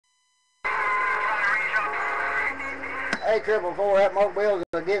844, that Mobile's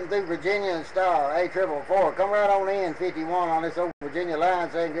getting through Virginia in style. 844, come right on in, 51 on this old Virginia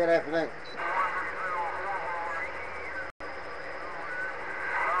line, saying good afternoon.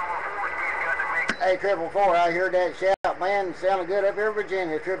 844, I heard that shout, man, sounding good up here in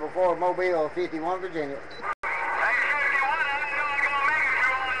Virginia. 844 Mobile, 51 Virginia.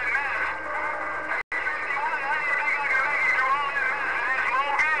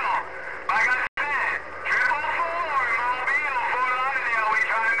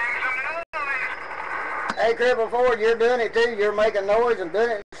 Hey, 444, you're doing it too. You're making noise and doing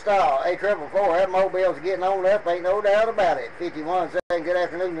it in style. Hey, 444, that Mobile's getting on up, ain't no doubt about it. 51 saying good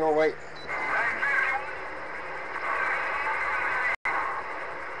afternoon your way.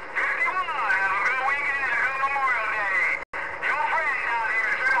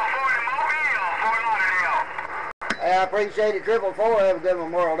 I appreciate it, 444. Have a good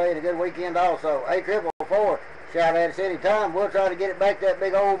Memorial Day and a good weekend also. Hey, 444, shout at us anytime. We'll try to get it back to that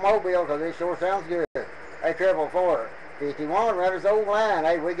big old Mobile because it sure sounds good. Hey, 444, 51, run his old line.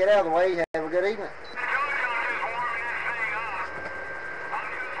 Hey, we get out of the way. Have a good evening.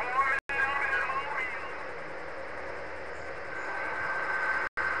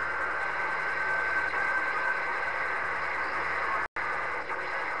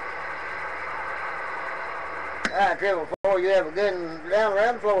 All right, 444, you have a good, down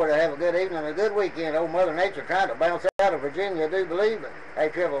around Florida, have a good evening and a good weekend. Old Mother Nature trying to bounce out of Virginia, I do believe it. Hey,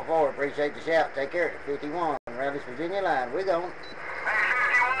 444, appreciate the shout. Take care. 51, around this Virginia line. We going.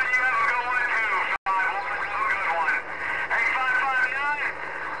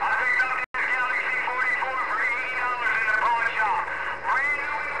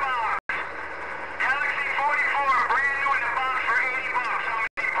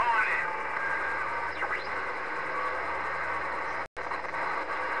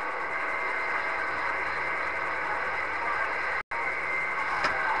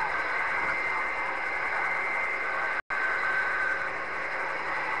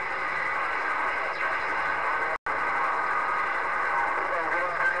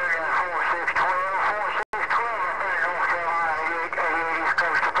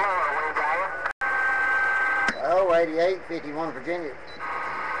 Oh, 88, 51 Virginia.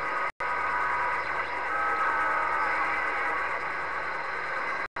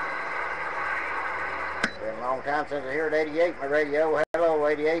 Been a long time since I heard 88 my radio. Hello,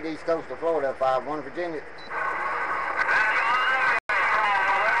 88 East Coast of Florida, 51 Virginia.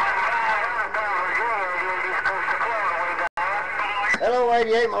 Hello,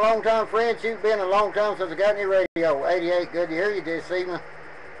 88, my long-time friend. You've been a long time since I got any radio. 88, good to hear you this evening.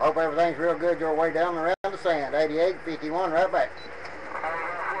 Hope everything's real good your way down around the sand. 88, 51, right back.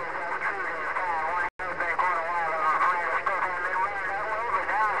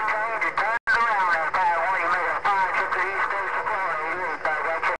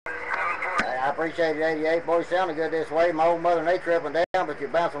 I appreciate it, 88. Boy, sounding good this way. My old Mother Nature up and down, but you're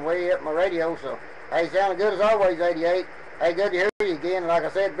bouncing way up my radio, so hey, sounding good as always, 88. Hey, good to hear you again. Like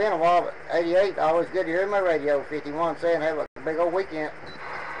I said, it's been a while, but 88, always good to hear my radio. 51 saying have a big old weekend.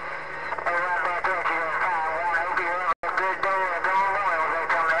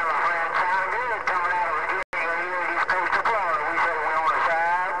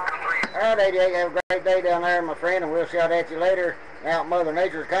 All right, 88, have a great day down there, my friend, and we'll shout at you later. Now, Mother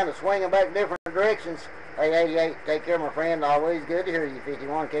Nature's kind of swinging back different directions. Hey, 88, take care, my friend. Always good to hear you.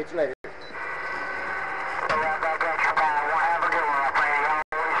 51, catch you later.